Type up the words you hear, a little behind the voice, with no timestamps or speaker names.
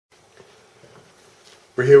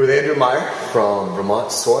We're here with Andrew Meyer from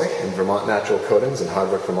Vermont Soy and Vermont Natural Coatings in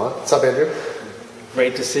Hardwick, Vermont. What's up, Andrew?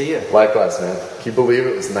 Great to see you. Likewise, man. Can you believe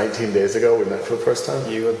it was 19 days ago we met for the first time?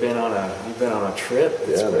 You've been on a trip.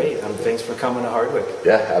 It's great. Thanks for coming to Hardwick.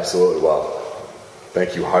 Yeah, absolutely. Well,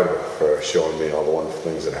 thank you, Hardwick, for showing me all the wonderful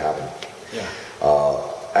things that happened. Yeah.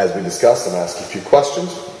 As we discussed, I'm going to ask you a few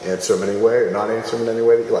questions. Answer them any way or not answer them in any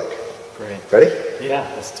way that you like. Great. Ready? Yeah,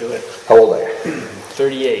 let's do it. How old are you?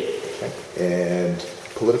 38. Okay. And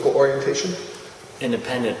political orientation?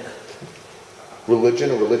 Independent.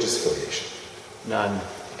 Religion or religious affiliation? None.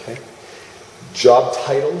 Okay. Job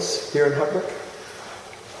titles here in Hardwick?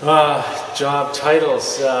 Job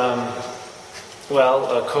titles. Well,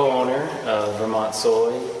 a co-owner of Vermont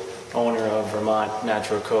Soy, owner of Vermont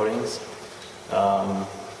Natural Coatings,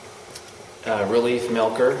 relief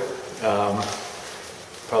milker,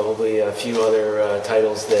 probably a few other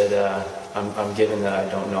titles that I'm given that I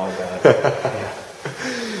don't know about. Yeah.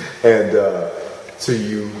 And so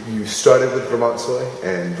you started with Vermont Soy,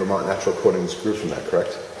 and Vermont Natural Coatings grew from that,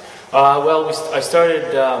 correct? I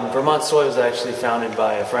started, Vermont Soy was actually founded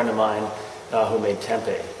by a friend of mine who made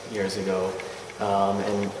tempeh years ago.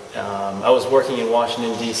 I was working in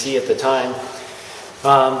Washington, D.C. at the time,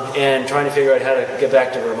 and trying to figure out how to get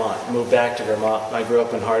back to Vermont, move back to Vermont. I grew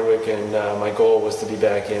up in Hardwick, and my goal was to be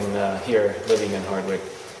back in here, living in Hardwick,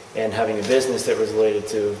 and having a business that was related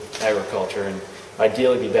to agriculture, and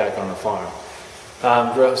ideally be back on the farm.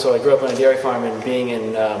 So I grew up on a dairy farm, and being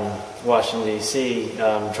in Washington, D.C.,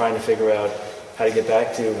 trying to figure out how to get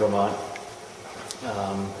back to Vermont,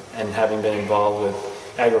 and having been involved with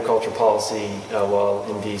agriculture policy while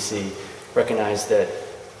in D.C., recognized that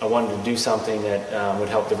I wanted to do something that would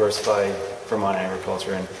help diversify Vermont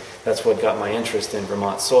agriculture, and that's what got my interest in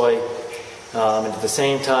Vermont Soy. And at the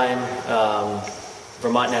same time,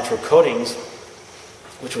 Vermont Natural Coatings,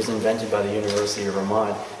 which was invented by the University of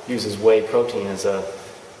Vermont, uses whey protein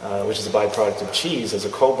which is a byproduct of cheese, as a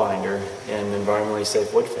co-binder and environmentally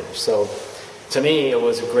safe wood finish. So, to me, it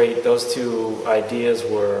was those two ideas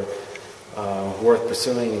were worth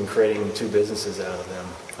pursuing and creating two businesses out of them.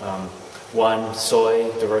 One,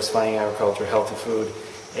 soy, diversifying agriculture, healthy food,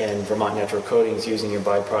 and Vermont Natural Coatings, using a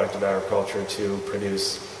byproduct of agriculture to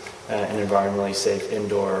produce an environmentally safe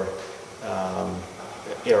indoor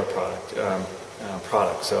air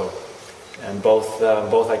product. So, and both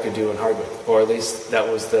I could do in Hardwick, or at least that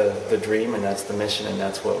was the dream, and that's the mission, and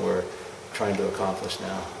that's what we're trying to accomplish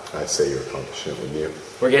now. I'd say you're accomplishing it with you.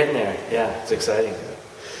 We're getting there. Yeah, it's exciting.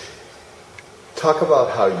 Talk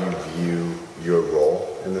about how you view your role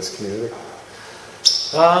in this community.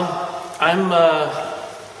 I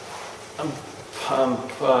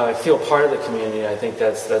feel part of the community. I think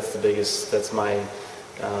that's the biggest. That's my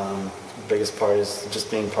biggest part, is just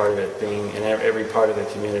being part of it, being in every part of the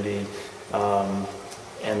community,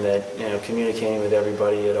 and that, communicating with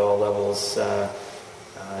everybody at all levels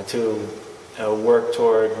to work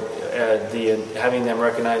toward having them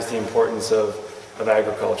recognize the importance of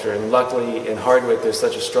agriculture. And luckily in Hardwick there's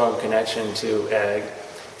such a strong connection to ag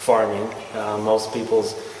farming. Most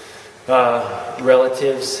people's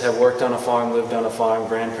relatives have worked on a farm, lived on a farm,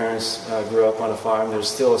 grandparents grew up on a farm. There's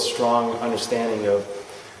still a strong understanding of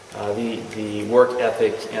the work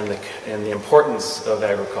ethic and the importance of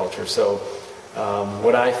agriculture. So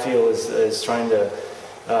what I feel is trying to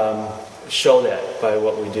show that by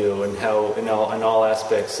what we do, and how in all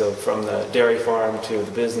aspects of, from the dairy farm to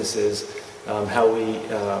the businesses, how we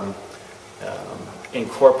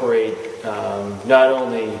incorporate not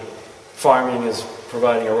only farming as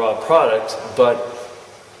providing a raw product, but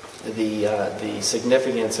the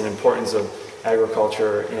significance and importance of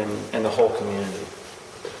agriculture in the whole community.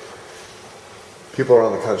 People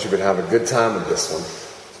around the country have been having a good time with this one.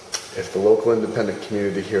 If the local independent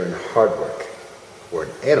community here in Hardwick were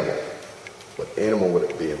an animal, what animal would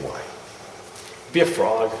it be and why? Be a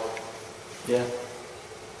frog. Yeah.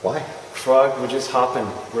 Why? Frog, we're just hopping.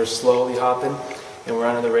 We're slowly hopping, and we're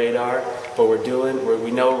under the radar, but we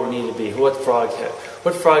know where we need to be. What frog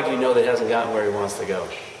do you know that hasn't gotten where he wants to go?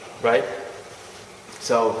 Right?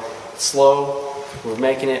 So, slow, we're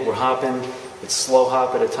making it, we're hopping. It's slow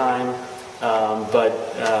hop at a time, but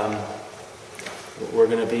we're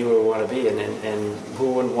going to be where we want to be, and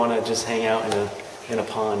who wouldn't want to just hang out in a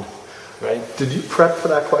pond? Right? Did you prep for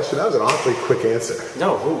that question? That was an awfully quick answer.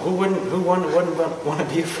 No, who wouldn't want to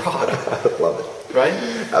be a frog? I love it. Right?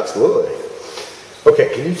 Absolutely. Okay,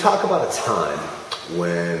 can you talk about a time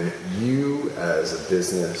when you as a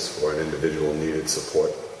business or an individual needed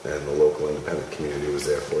support and the local independent community was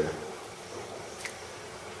there for you?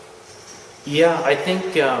 Yeah, I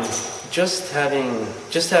think just having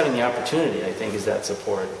the opportunity, I think, is that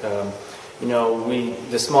support.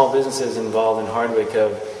 the small businesses involved in Hardwick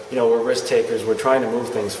we're risk takers. We're trying to move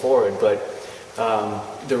things forward, but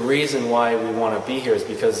the reason why we want to be here is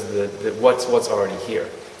because of what's already here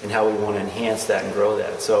and how we want to enhance that and grow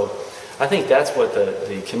that. So I think that's what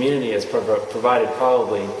the community has provided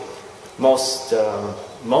probably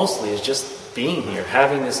mostly is just being here,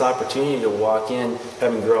 having this opportunity to walk in,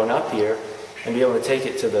 having grown up here, and be able to take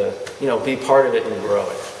it to be part of it and grow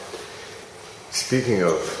it. Speaking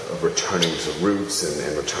of returning to roots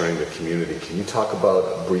and returning to community, can you talk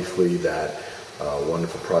about briefly that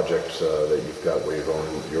wonderful project that you've got where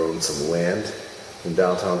you own some land in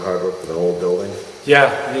downtown Hardwick with an old building?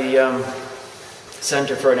 Yeah, the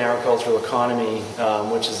Center for an Agricultural Economy,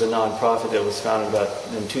 which is a nonprofit that was founded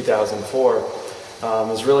in 2004,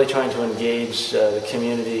 is really trying to engage the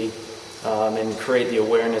community and create the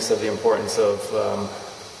awareness of the importance of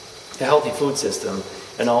a healthy food system,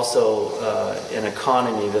 and also an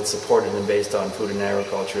economy that's supported and based on food and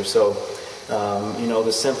agriculture. So,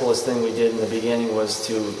 the simplest thing we did in the beginning was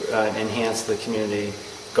to enhance the community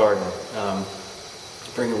garden,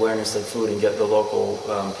 bring awareness of food and get the local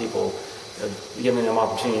people, giving them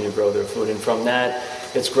opportunity to grow their food. And from that,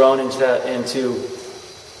 it's grown into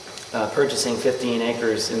purchasing 15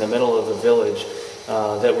 acres in the middle of the village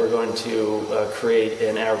that we're going to create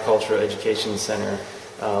an agricultural education center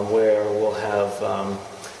where we'll have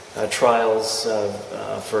trials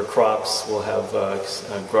for crops. We'll have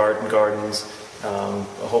gardens,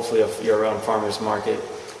 hopefully a year-round farmers market.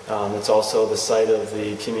 It's also the site of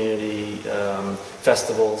the community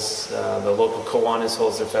festivals. The local Kiwanis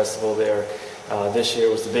holds their festival there. This year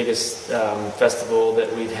was the biggest festival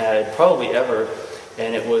that we've had probably ever,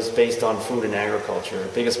 and it was based on food and agriculture.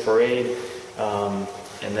 Biggest parade.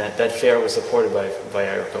 And that fair was supported by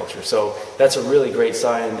agriculture. So that's a really great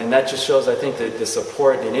sign, and that just shows, I think, that the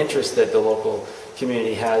support and interest that the local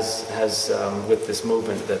community has with this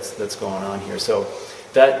movement that's going on here. So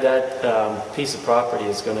that piece of property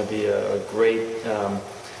is going to be a great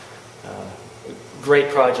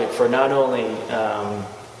project for not only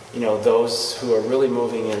those who are really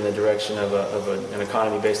moving in the direction of an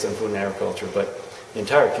economy based on food and agriculture, but the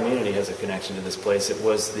entire community has a connection to this place. It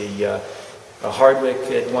was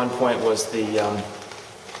Hardwick at one point was the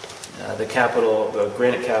capital, the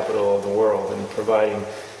granite capital of the world, and providing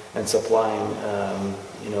and supplying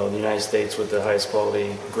the United States with the highest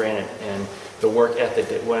quality granite, and the work ethic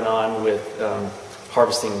that went on with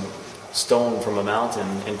harvesting stone from a mountain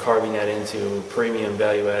and carving that into premium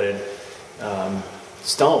value-added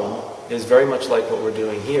stone is very much like what we're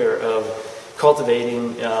doing here, of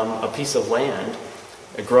cultivating a piece of land,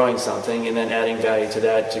 growing something, and then adding value to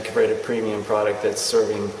that to create a premium product that's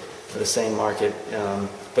serving the same market,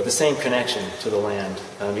 but the same connection to the land,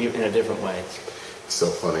 in a different way. It's so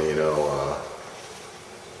funny,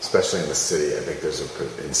 especially in the city. I think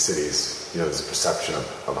in cities, there's a perception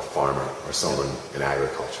of a farmer or someone in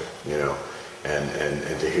agriculture, and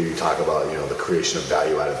to hear you talk about, the creation of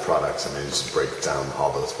value-added products, it just breaks down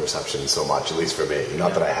all those perceptions so much, at least for me.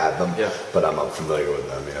 Not that I had them, but I'm familiar with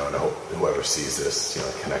them, and I hope whoever sees this,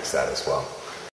 connects that as well.